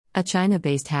A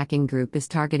China-based hacking group is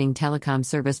targeting telecom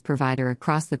service provider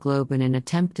across the globe in an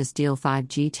attempt to steal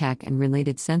 5G tech and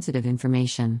related sensitive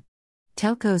information.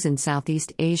 Telcos in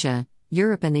Southeast Asia,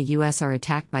 Europe and the US are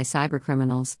attacked by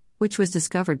cybercriminals, which was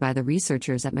discovered by the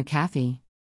researchers at McAfee.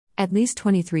 At least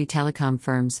 23 telecom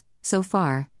firms, so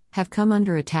far, have come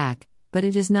under attack, but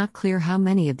it is not clear how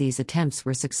many of these attempts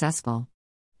were successful.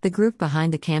 The group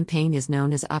behind the campaign is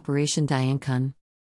known as Operation Diancun.